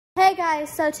Hey guys,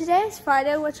 so today is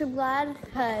Friday, which I'm glad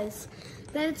because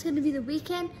then it's going to be the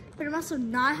weekend, but I'm also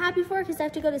not happy for it because I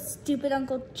have to go to stupid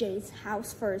Uncle Jay's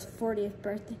house for his 40th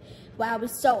birthday. Wow,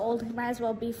 he's so old, he might as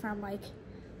well be from like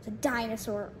the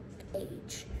dinosaur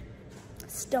age,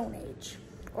 Stone Age,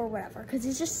 or whatever, because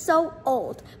he's just so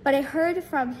old. But I heard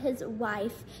from his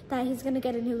wife that he's going to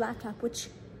get a new laptop, which,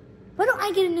 why don't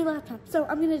I get a new laptop? So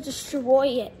I'm going to destroy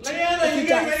it. Leanna, you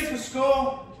getting ready for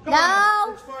school? Come No.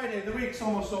 on, it's Friday, the week's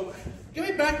almost over. Give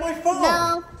me back my phone.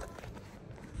 No.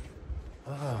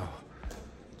 Oh,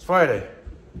 it's Friday.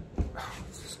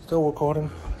 Still recording?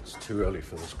 It's too early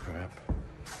for this crap.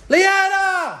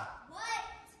 Leanna! What?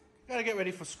 You gotta get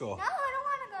ready for school. No, I don't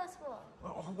want to go to school.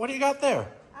 What do you got there?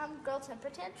 Girl temper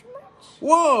tantrum merch.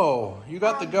 Whoa, you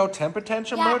got the Go Temper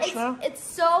Tantrum merch now? It's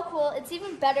so cool. It's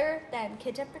even better than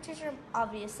kid temper tantrum,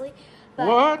 obviously. But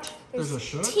What? There's a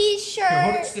shirt? T-shirt. Here,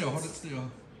 hold it still, hold it still.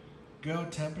 Go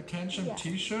Temper Tantrum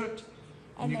t-shirt.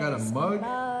 And you got a mug.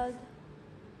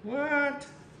 What?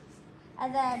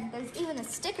 And then there's even a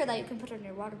sticker that you can put on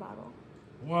your water bottle.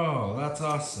 Whoa, that's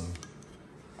awesome.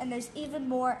 And there's even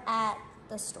more at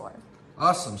the store.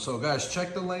 Awesome. So guys,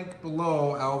 check the link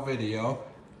below our video.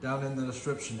 Down in the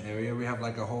description area, we have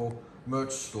like a whole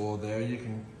merch store there. You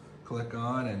can click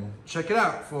on and check it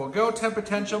out for Go Temper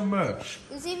Tantrum merch.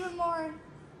 There's even more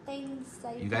things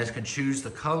that you guys can choose the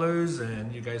colors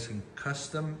and you guys can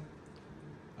custom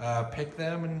pick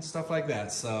them and stuff like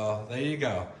that. So there you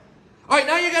go. All right,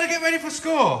 now you gotta get ready for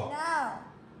school. No.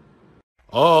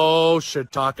 Oh,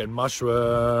 Shiitake Mushrooms.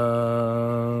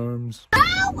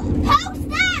 Oh, post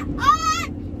that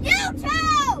on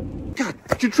YouTube! God,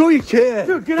 control your kid.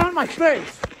 Dude, get out of my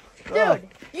face. Dude,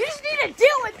 you just need to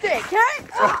deal with it, okay?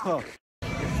 Oh.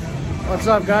 What's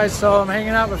up, guys? So I'm hanging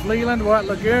out with Leland. We're at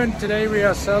Lagoon. Today we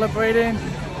are celebrating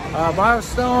a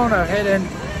milestone of hitting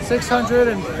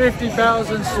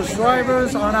 650,000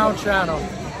 subscribers on our channel.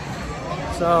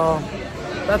 So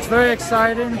that's very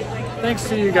exciting. Thanks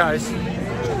to you guys.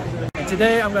 And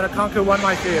today I'm going to conquer one of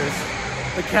my fears,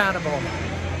 the cannibal.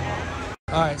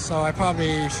 Alright, so I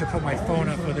probably should put my phone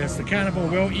up for this. The cannibal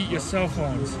will eat your cell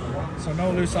phones. So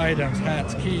no loose items,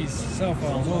 hats, keys, cell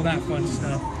phones, all that fun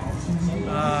stuff.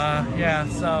 Yeah,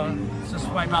 so it's just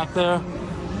right back there.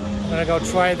 I'm gonna go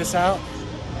try this out.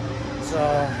 So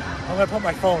I'm gonna put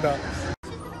my phone up.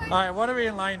 Alright, what are we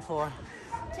in line for?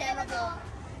 Cannibal.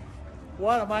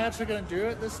 What, am I actually gonna do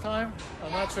it this time?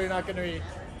 I'm actually not gonna be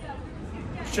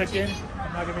chicken.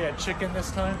 I'm not gonna be a chicken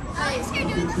this time. Guys, you're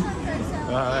doing this one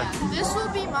person. This will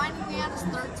be mine and Leanna's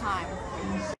third time.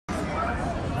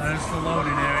 There's the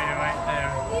loading area right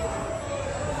there.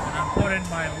 And I'm putting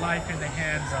my life in the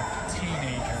hands of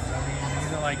teenagers. I mean,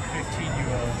 these are like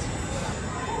 15-year-olds.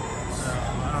 So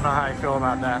I don't know how I feel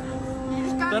about that.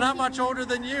 They're not much older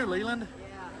than you, Leland.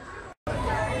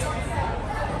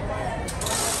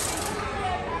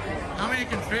 How many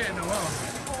can fit in the wall?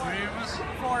 3 of us?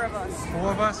 4 of us.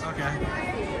 4 of us? Okay.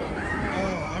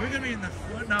 Oh, are we gonna be in the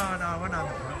front? No, we're not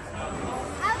in the front.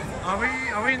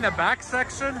 Are we in the back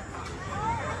section?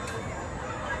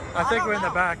 I think we're in the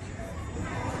back.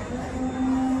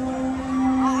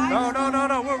 No.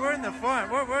 We're in the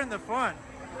front. We're in the front.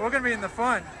 We're gonna be in the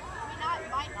front.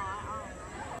 Might not.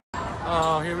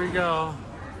 Oh, here we go.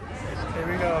 Here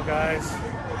we go, guys.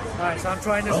 Alright, so I'm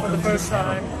trying this for the first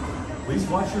time. Please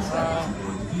watch your step.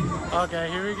 Okay,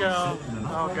 here we go.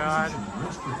 Oh God.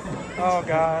 Oh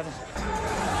God.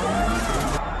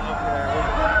 Okay.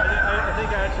 I think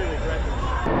I actually regret this.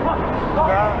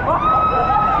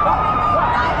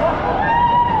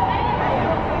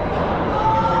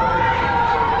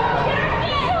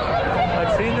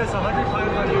 I've seen this 100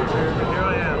 times on YouTube, and here I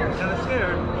am. I'm kind of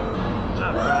scared.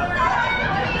 Not bad.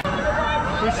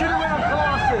 We should have went on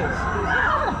crosses.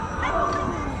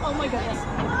 Oh my goodness.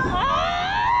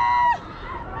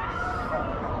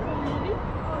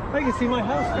 I can see my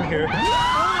house from here.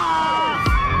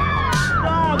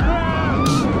 Oh, crap!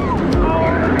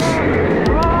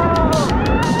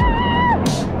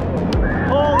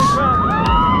 Oh, holy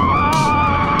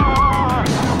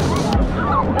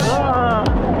crap!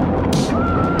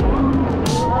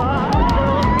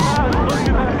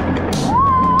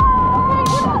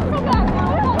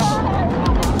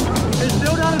 It's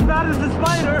still not as bad as the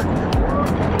spider.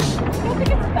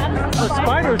 The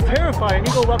spider is terrifying.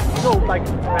 You go like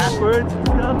backwards and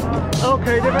stuff.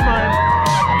 Okay, never mind.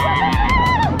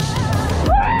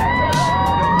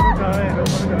 I don't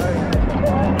wanna die.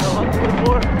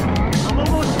 I'm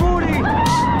almost 40.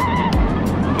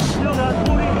 Still got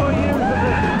 44 years of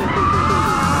it.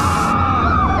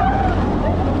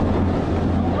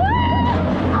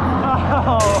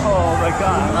 Oh my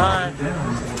God. Alright.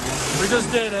 We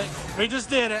just did it. We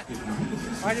just did it.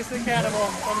 I just did cannibal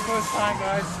for the first time,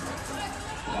 guys.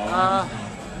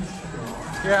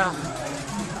 Yeah.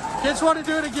 Kids want to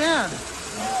do it again.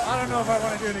 I don't know if I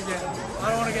want to do it again. I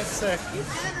don't want to get sick.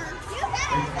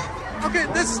 Okay,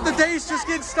 the day's just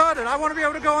getting started. I want to be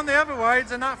able to go on the other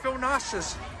rides and not feel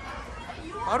nauseous.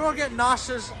 I don't want to get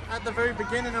nauseous at the very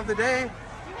beginning of the day.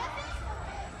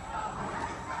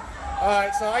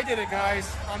 Alright, so I did it,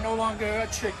 guys. I'm no longer a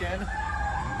chicken.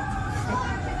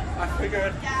 I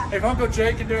figured if Uncle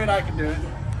Jay can do it, I can do it.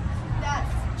 Dad,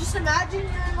 just imagine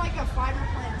you're in like a fighter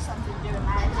plane or something doing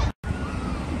that.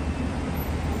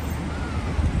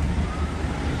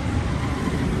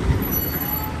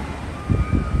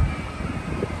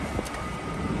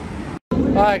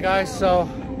 Alright guys, so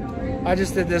I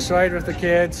just did this ride with the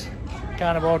kids.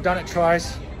 Cannibal, done it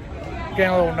twice. Getting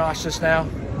a little nauseous now.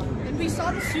 And we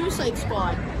saw the Suicide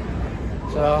Squad.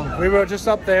 So we were just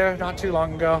up there not too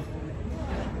long ago.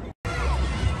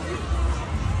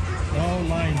 No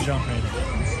line jumping.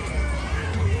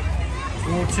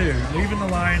 Rule 2, leaving the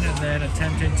line and then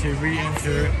attempting to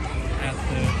re-enter at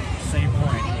the same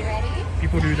point.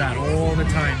 People do that all the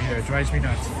time here. It drives me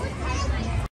nuts.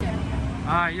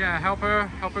 Yeah, help her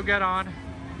get on.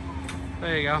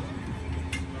 There you go.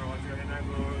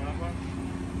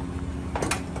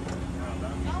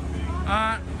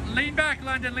 Lean back,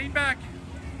 London, lean back.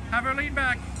 Have her lean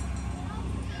back.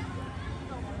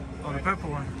 Oh, the purple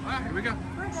one. Here we go.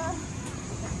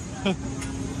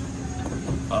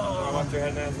 I want your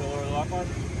head down to the lower lock one.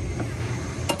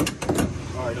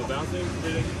 Alright, no bouncing,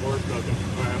 breathing, or smoking.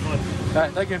 Alright, have fun.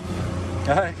 Alright, thank you.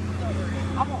 Alright.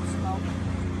 I won't smoke.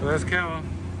 There's Carol.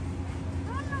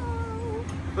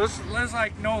 There's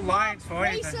like no lines for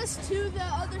anything. Race us to the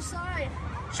other side.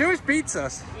 She always beats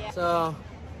us. Yeah. So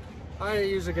I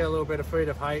usually get a little bit afraid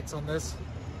of heights on this.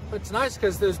 But it's nice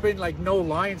because there's been like no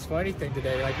lines for anything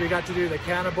today. Like we got to do the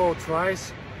cannibal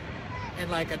twice in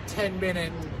like a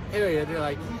 10-minute period. They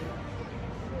like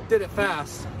did it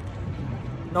fast.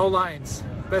 No lines.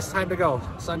 Best time to go.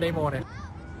 Sunday morning.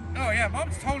 Oh yeah,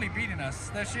 Mom's totally beating us.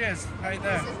 There she is, right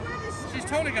there. She's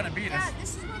totally gonna beat us. Yeah,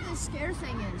 this is where the scare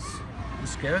thing is. The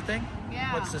scare thing?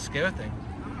 Yeah. What's the scare thing?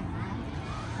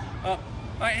 Oh,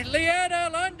 hi, Leanna,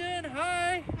 London,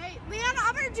 hi. Hey, Leanna,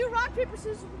 I'm gonna do rock, paper,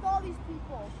 scissors with all these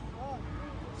people. Oh,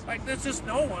 Like, there's just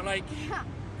no one. Like, yeah.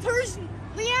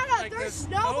 Leanna, Like, there's there's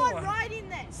no no one one. riding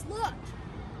this. Look.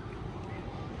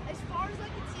 As far as I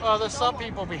can see. oh, there's no some one.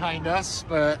 people behind us,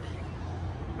 but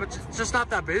it's just not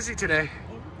that busy today.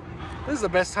 This is the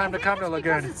best time to come to Because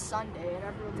Lagoon. it's Sunday and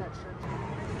everyone's at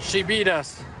church. She beat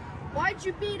us. Why'd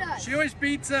you beat us? She always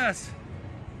beats us.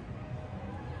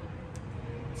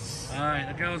 All right,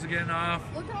 the girls are getting off.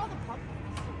 Look at all the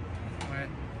pumpkins. All right,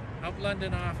 help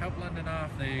London off, help London off.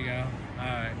 There you go. All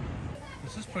right,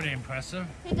 this is pretty impressive.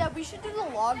 Hey, Dad, we should do the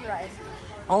log ride.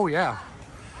 Oh yeah.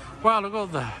 Wow, look at all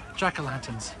the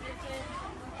jack-o'-lanterns.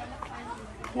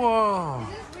 Whoa.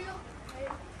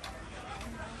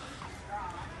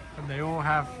 And they all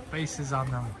have faces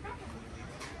on them.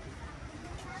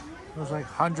 There's like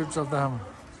hundreds of them.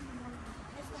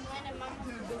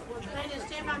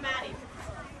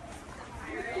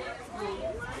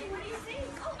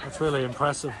 That's really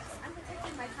impressive.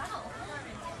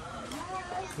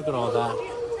 Look at all that.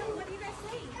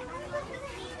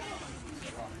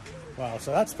 Wow,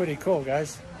 so that's pretty cool,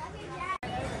 guys.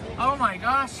 Oh my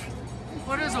gosh.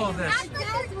 What is all this?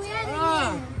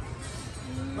 Oh.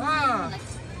 Ah.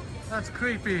 That's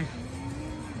creepy.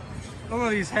 Look at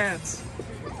these heads.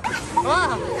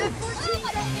 Ah.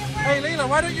 Hey, Leela,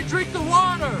 why don't you drink the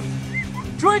water?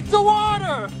 Drink the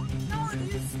water!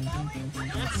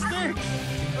 It stinks.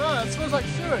 Oh, it smells like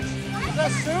sewage. Is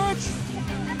that sewage?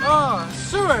 Oh,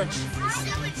 sewage.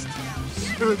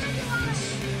 Sewage.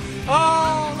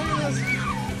 Oh, look at this.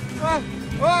 Oh,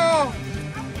 oh.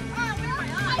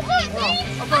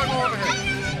 I'm going over here.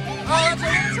 Oh, that's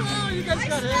right. Oh, you guys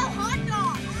got it.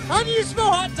 How do you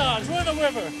smell hot dogs? We're in the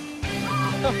river.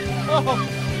 Oh.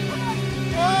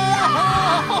 Oh.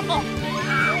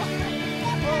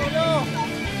 Oh, no.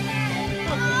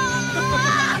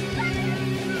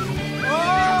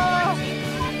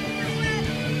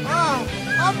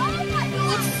 I'm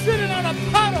sitting on a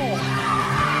puddle.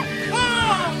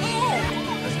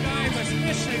 This guy was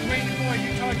fishing, waiting for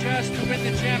Utah Jazz to win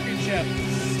the championship.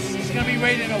 He's going to be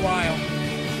waiting a while.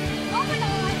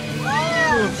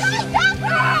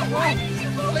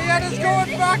 Leanna's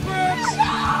going backwards.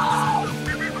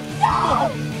 Oh,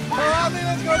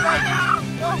 Leanna's going backwards.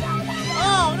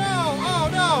 Oh, no. Oh,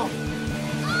 no.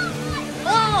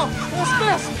 Oh, what's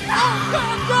this? Oh,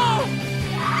 God, no.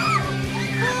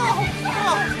 Oh,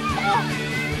 oh, oh,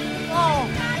 oh.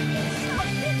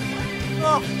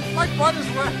 Oh, my butt is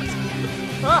wet.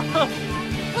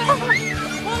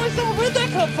 Where'd that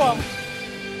come from?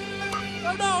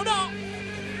 Oh, no, no.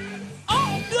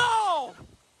 Oh, no!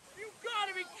 You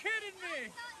gotta be kidding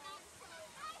me.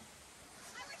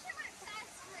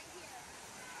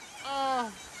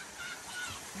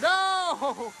 No!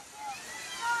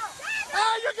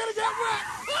 Oh, you're gonna get wet!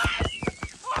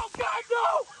 Oh, God, no!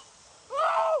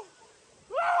 Oh!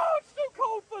 Oh, it's too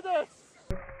cold for this!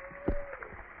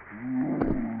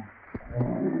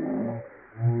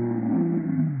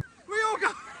 We all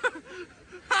got...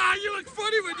 Ah, you look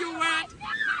funny when you're wet!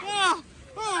 Oh,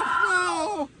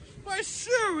 oh, no! My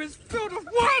shoe is filled with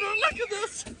water! Look at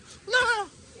this! Look!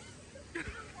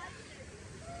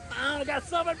 Oh, I got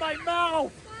some in my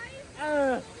mouth!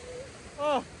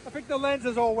 Oh, I think the lens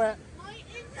is all wet.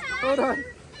 Hold on.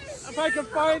 If I can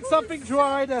find something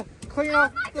dry to clean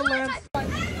off the lens.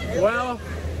 Well,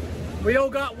 we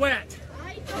all got wet.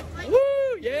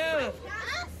 Woo, yeah.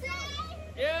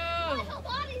 Yeah.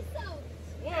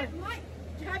 What?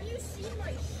 Have you seen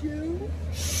my shoe?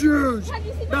 Shoes.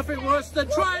 Nothing worse than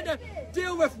trying to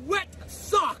deal with wet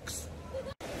socks.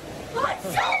 What?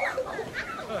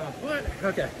 What?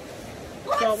 Okay.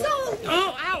 What?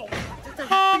 Oh, ow.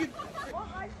 Well,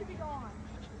 I should be gone.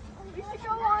 We should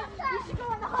go on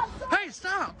the hot solo. Hey,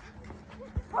 stop.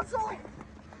 Hot solo.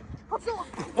 Hot solo.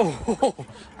 Oh,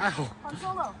 ow. Han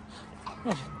Solo.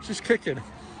 Oh, she's kicking.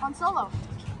 Han Solo.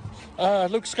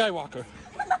 Luke Skywalker.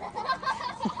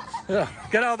 Yeah,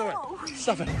 get out of the way.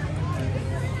 Stop it.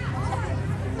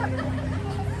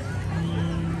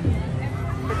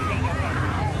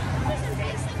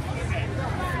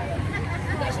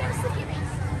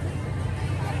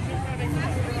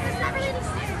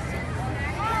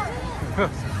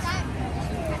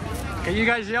 Can you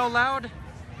guys yell loud?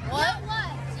 What?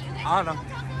 I don't know.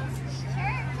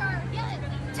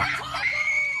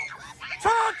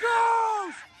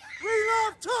 Tacos! We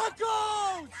love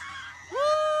tacos!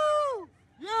 Woo!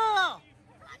 Yeah!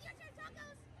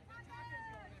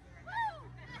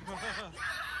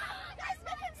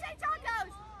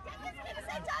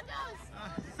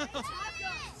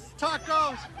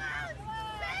 Tacos!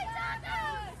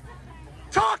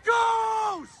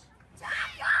 Tacos!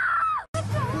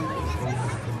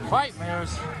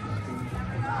 Nightmares.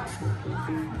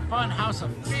 Fun house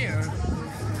of fear.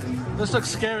 This looks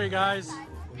scary, guys.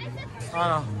 I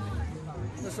don't know.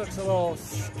 This looks a little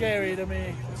scary to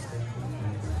me.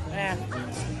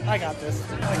 I got this.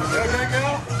 Okay,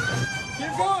 girl.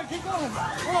 Keep going, keep going.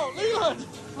 Oh, Leland!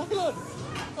 Leland!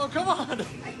 Oh, come on.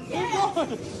 Keep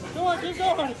going. Come on, keep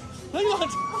going.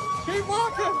 Leland! Keep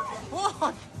walking.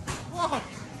 Walk. Walk.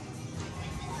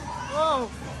 Whoa.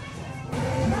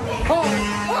 Oh,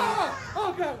 ah,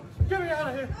 oh God, get me out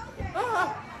of here.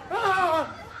 Ah,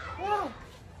 ah, ah,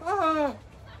 ah,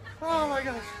 oh my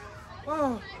gosh.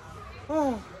 Oh,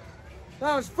 oh,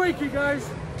 that was freaky, guys.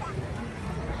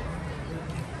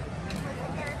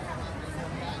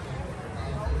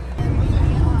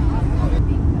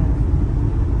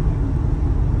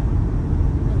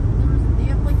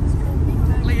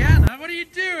 Leanna, what are you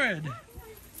doing?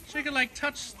 She could like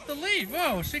touch the leaf.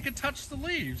 Whoa, she could touch the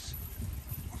leaves.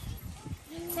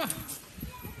 Oh.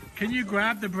 Can you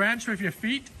grab the branch with your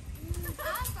feet?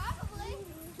 Probably.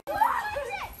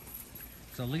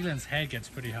 So Leland's head gets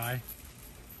pretty high.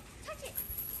 Touch it.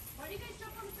 Why do you guys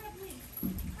jump on the trampoline?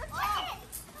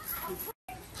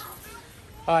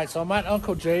 Alright, so I'm at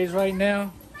Uncle Jay's right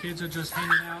now. Kids are just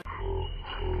hanging out.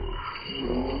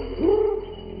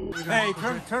 Hey,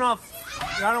 turn off.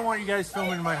 I don't want you guys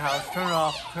filming in my house. Turn it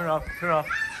off. Turn it off. Turn it off.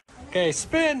 Okay,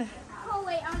 spin. Oh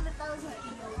wait, I'm the thousand.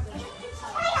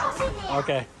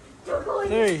 Okay.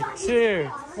 3, 2,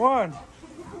 1.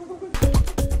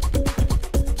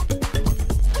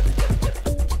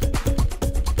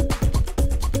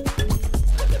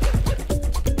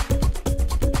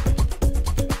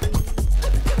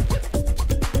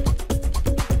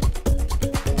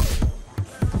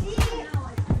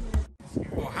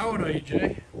 Oh, how old are you,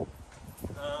 Jay?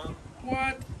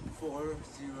 What? 4-0.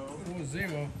 4-0.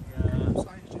 Yeah.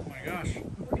 Oh my gosh.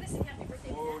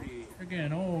 40. You're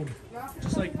getting old.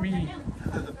 Just like me.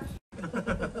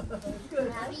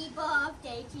 Happy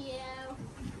birthday to you.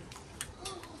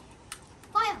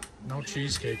 Fire. No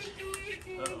cheesecake.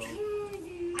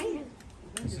 Uh-oh.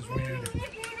 This is weird.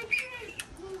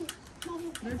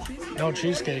 No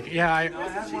cheesecake. Yeah,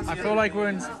 I feel like we're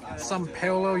in some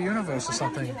parallel universe or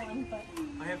something.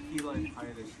 I have key lime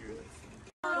pie this year.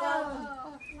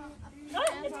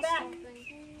 It's back.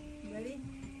 Ready?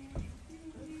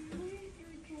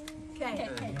 Okay.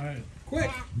 All right.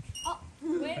 Quick.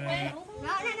 Wait. No.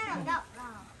 Okay.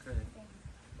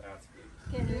 That's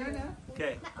good. Okay.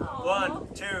 1,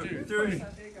 2, 3.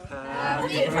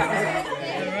 Happy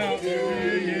birthday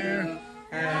to you.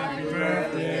 Happy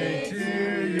birthday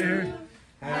to you.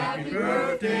 Happy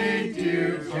birthday,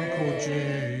 dear Uncle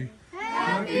Jay.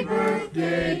 Happy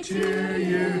birthday to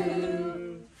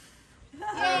you.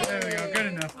 There we go, good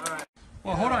enough. All right.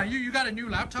 Well, hold on, you got a new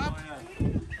laptop? A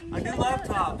new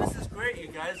laptop. This is great, you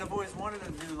guys. I've always wanted a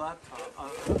new laptop.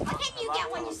 Why can't you get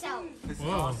one yourself? This is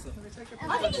Whoa. awesome.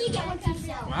 Why can't you get one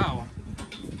yourself? Wow,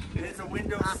 It's a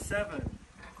Windows 7.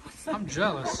 I'm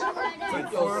jealous.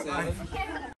 Windows 7.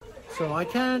 So I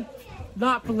can't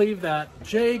not believe that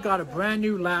Jay got a brand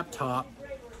new laptop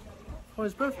for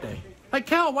his birthday. Hey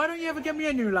Cal, why don't you ever get me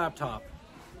a new laptop?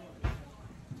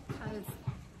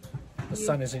 The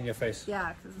sun is in your face.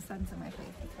 Yeah, because the sun's in my face.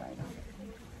 That's why I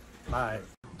don't. Alright.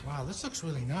 Wow, this looks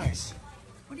really nice.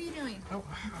 What are you doing? Oh,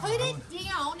 Put it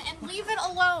down and leave it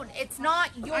alone. It's not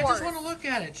yours. I just want to look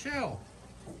at it. Chill.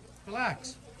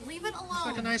 Relax. Leave it alone. It's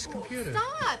like a nice computer.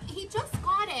 Stop. He just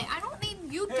got it. I don't need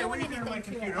you Hey, what doing are you doing on my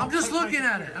anything to computer? it. I'm just looking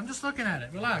at it. I'm just looking at it.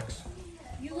 Relax.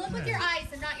 You look with your eyes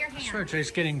and not your I hands. swear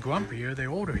Jay's getting grumpier the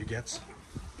older he gets.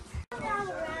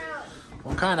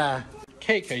 What kind of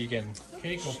cake are you getting?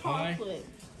 Cake or pie?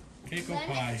 Cake or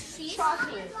pie?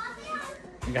 Chocolate.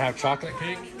 You gonna have chocolate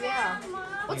cake? Yeah.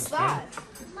 What's That's that?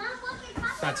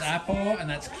 That's apple and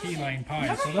that's key lime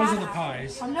pie. So those are the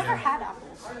pies. I've never had apples.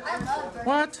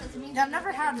 What? I've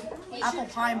never had apple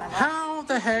pie in my life. How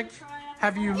the heck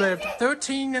have you lived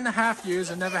 13 and a half years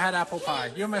and never had apple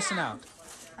pie? You're missing out.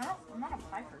 I'm not a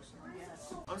pie person, I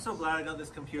guess. I'm so glad I got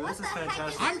this computer. This is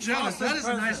fantastic. I'm jealous. That is a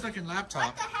present. nice looking laptop.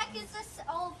 What the heck is this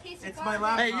old piece of It's my garbage?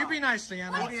 laptop. Hey, you be nice,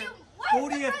 Leanna.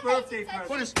 40th birthday present.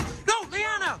 What is... No,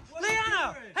 Leanna!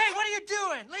 Leanna! Hey, what are you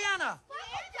doing? Leanna!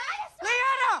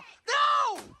 Leanna!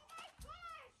 No! No,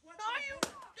 you...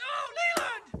 No,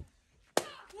 Leland!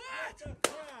 What?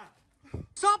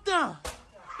 Stop there!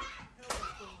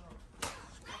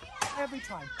 Every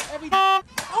time. Every time.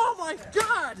 Oh my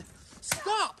God!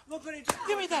 Stop! Look what he just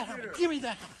Give me that hammer. Give me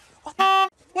that hammer.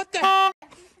 What the heck?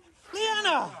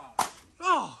 Leanna!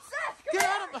 Oh!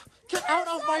 Get out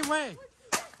of my way!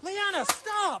 Leanna,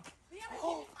 stop!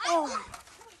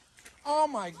 Oh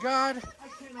my God!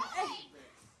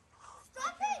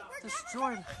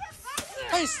 Destroyed.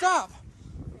 Hey, stop!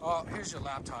 Oh, here's your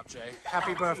laptop, Jay.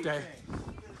 Happy birthday.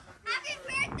 Happy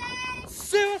birthday!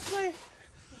 Seriously?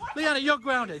 Leanna, you're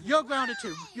grounded. You're grounded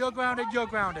too. You're grounded. You're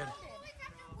grounded. Gosh,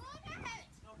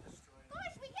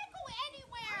 we can't go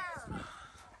anywhere.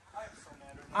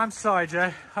 I'm sorry,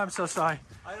 Jay. I'm so sorry.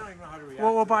 I don't even know how to react.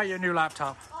 We'll buy you a new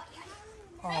laptop.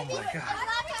 Oh my God.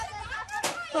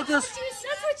 Look at this.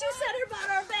 That's what you said about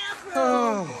our bathroom.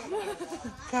 Oh,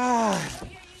 God.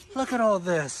 Look at all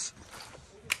this.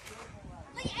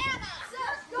 Leanna,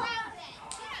 grounded.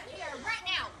 Get up here right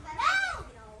now. No!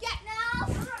 Get now.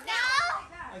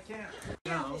 Now. I can't.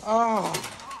 Oh.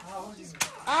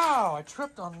 Ow, I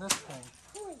tripped on this thing.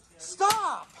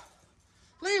 Stop!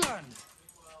 Leland!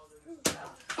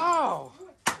 Oh.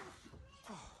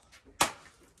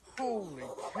 Holy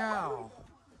cow.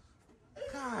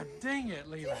 God dang it,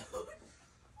 Leland.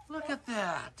 Look at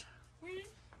that.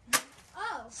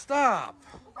 Oh. Stop.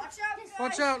 Watch out.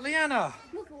 Watch out, Leanna.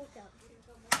 Look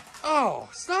out. Oh,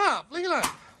 stop, Leland.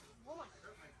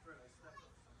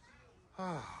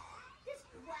 Oh.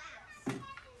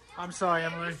 I'm sorry,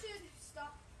 Emily.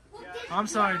 I'm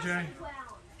sorry, Jay.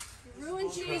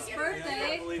 Ruined Jay's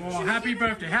birthday. Well, happy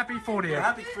birthday. Happy 40th.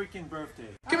 Happy freaking birthday.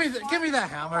 Give me that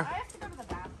hammer. I have to go to the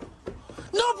bathroom.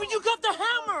 No, but you got the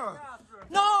hammer.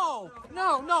 No.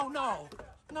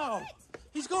 No.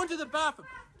 He's going to the bathroom.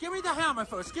 Give me the hammer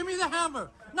first. Give me the hammer.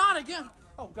 Not again.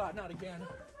 Oh, God, not again.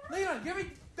 Leland, give me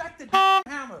back the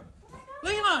hammer.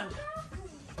 Leland.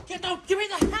 Give me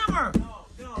the hammer.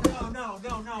 No.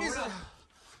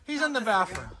 He's in the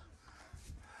bathroom.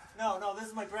 No, this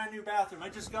is my brand new bathroom. I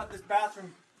just got this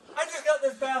bathroom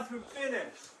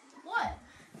finished. What?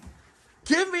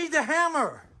 Give me the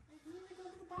hammer.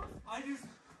 I just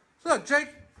Look, Jay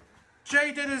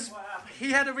did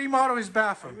he had to remodel his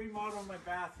bathroom. remodeled my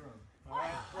bathroom. All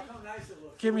right? Look how nice it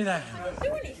looks. Give me that hammer.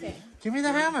 Do anything. Give me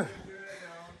the hammer.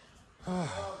 All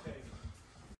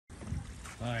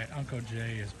right, Uncle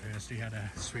Jay is pissed. He had to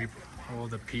sweep all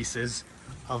the pieces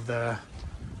of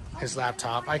his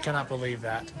laptop. I cannot believe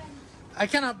that. I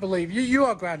cannot believe you. You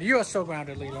are grounded. You are so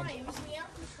grounded, Leland.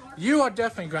 You are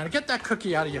definitely grounded. Get that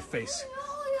cookie out of your face.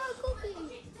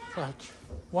 Like,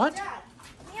 what?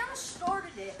 Leanna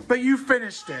started it. But you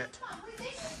finished it. We need to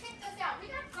kick this out. We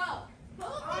gotta go.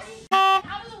 Move this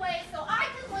out of the way so I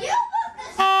can leave. You move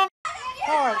this. All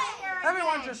right,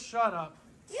 everyone just shut up.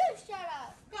 You shut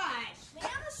up. Gosh.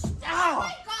 Leanna, stop. Ow. Oh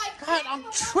my God. God, I'm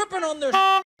tripping on this.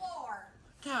 floor.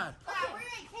 God. Wow, we're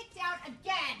getting kicked out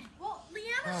again. Well,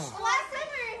 Leanna, Oh. the last time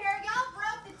we were here, y'all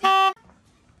broke the damn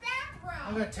bathroom.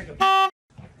 I'm gonna take a.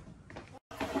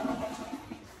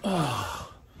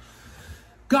 Oh.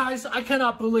 Guys, I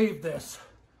cannot believe this.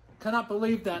 Cannot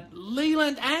believe that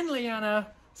Leland and Leanna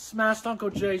smashed Uncle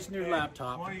Jay's new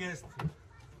laptop. Why don't you guys,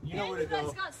 you know where to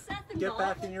go. Get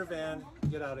back in your van.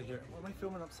 Get out of here. Am I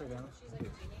filming upside down?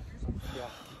 Yeah.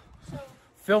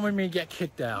 Filming me get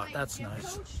kicked out. That's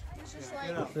nice.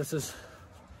 This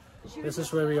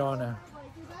is where we are now.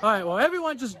 All right, well,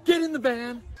 everyone just get in the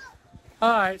van.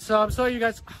 All right, so I'm sorry you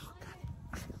guys.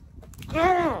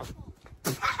 Oh,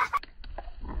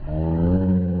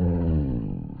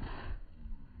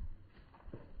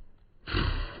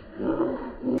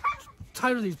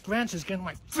 tired of these branches getting in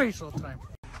my face all the time.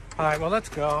 All right, well, let's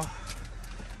go.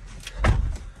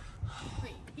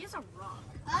 Wait, he has a rock.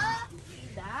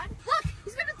 Dad? Look,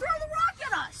 he's gonna throw the rock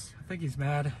at us. I think he's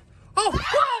mad. Oh!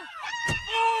 Whoa!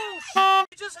 Oh!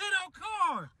 You just hit our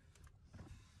car!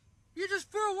 You just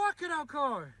threw a rock at our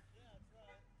car!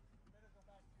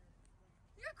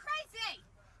 You're crazy.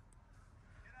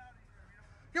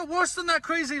 You're worse than that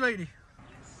crazy lady.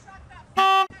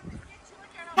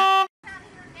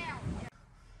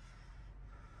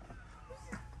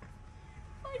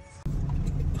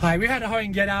 Hi, we had to hurry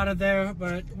and get out of there,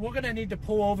 but we're gonna need to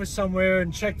pull over somewhere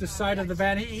and check the side of the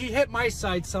van. He hit my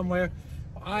side somewhere.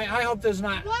 I hope there's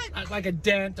not like a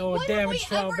dent or damage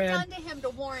to our van. What have we ever done to him to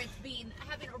warrant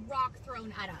having a rock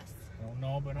thrown at us? I don't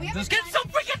know, but I'm so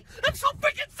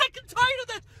freaking sick and tired of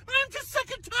this. I'm just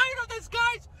sick and tired of this,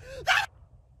 guys.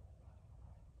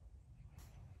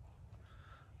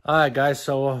 All right, guys,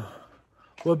 so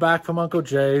we're back from Uncle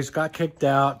Jay's. Got kicked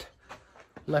out.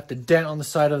 Left a dent on the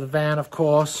side of the van, of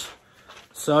course.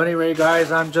 So anyway,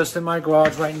 guys, I'm just in my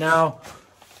garage right now,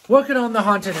 working on the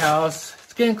haunted house.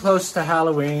 It's getting close to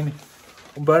Halloween,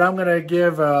 but I'm gonna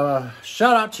give a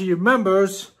shout out to you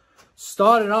members.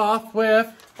 Starting off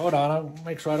with, hold on, I'll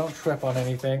make sure I don't trip on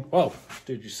anything. Whoa,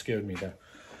 dude, you scared me there.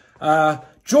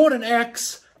 Jordan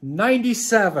X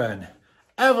 97,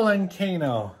 Evelyn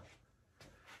Kano,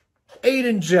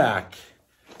 Aiden Jack,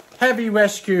 Heavy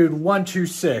Rescued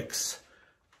 126.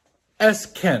 S.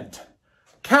 Kent,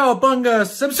 Cowabunga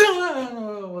Simpson,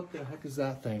 what the heck is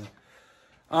that thing?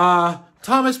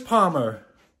 Thomas Palmer,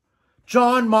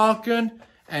 John Malkin,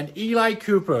 and Eli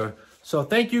Cooper. So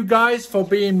thank you guys for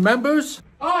being members.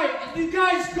 All right, you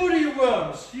guys go to your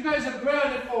rooms. You guys are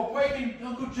grounded for breaking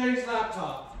Uncle Jay's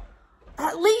laptop.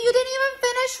 Lee, you didn't even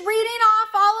finish reading off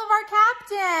all of our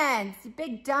captains. You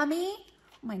big dummy.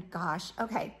 Oh my gosh.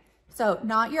 Okay, so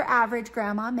not your average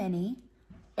Grandma Minnie,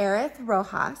 Aerith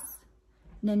Rojas,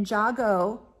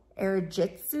 Ninjago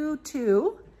Erjitsu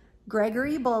 2,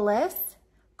 Gregory Bullis,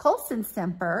 Colson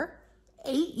Semper,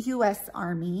 8 U.S.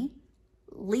 Army,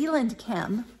 Leland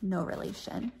Kim, no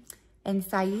relation, and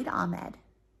Saeed Ahmed.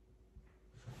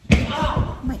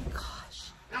 Oh my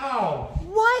gosh. Ow!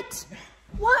 What?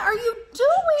 What are you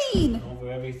doing?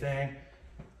 Over everything.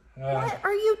 What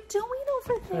are you doing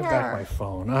over there? Put back my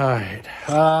phone. All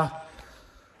right.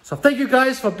 So thank you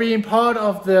guys for being part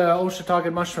of the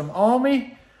Shiitake Mushroom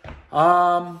Army.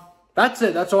 That's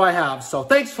it. That's all I have. So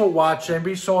thanks for watching.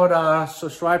 Be sure to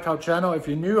subscribe to our channel if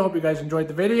you're new. Hope you guys enjoyed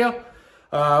the video.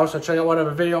 Also check out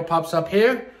whatever video pops up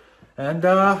here. And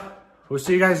we'll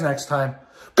see you guys next time.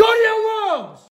 Go to your rooms!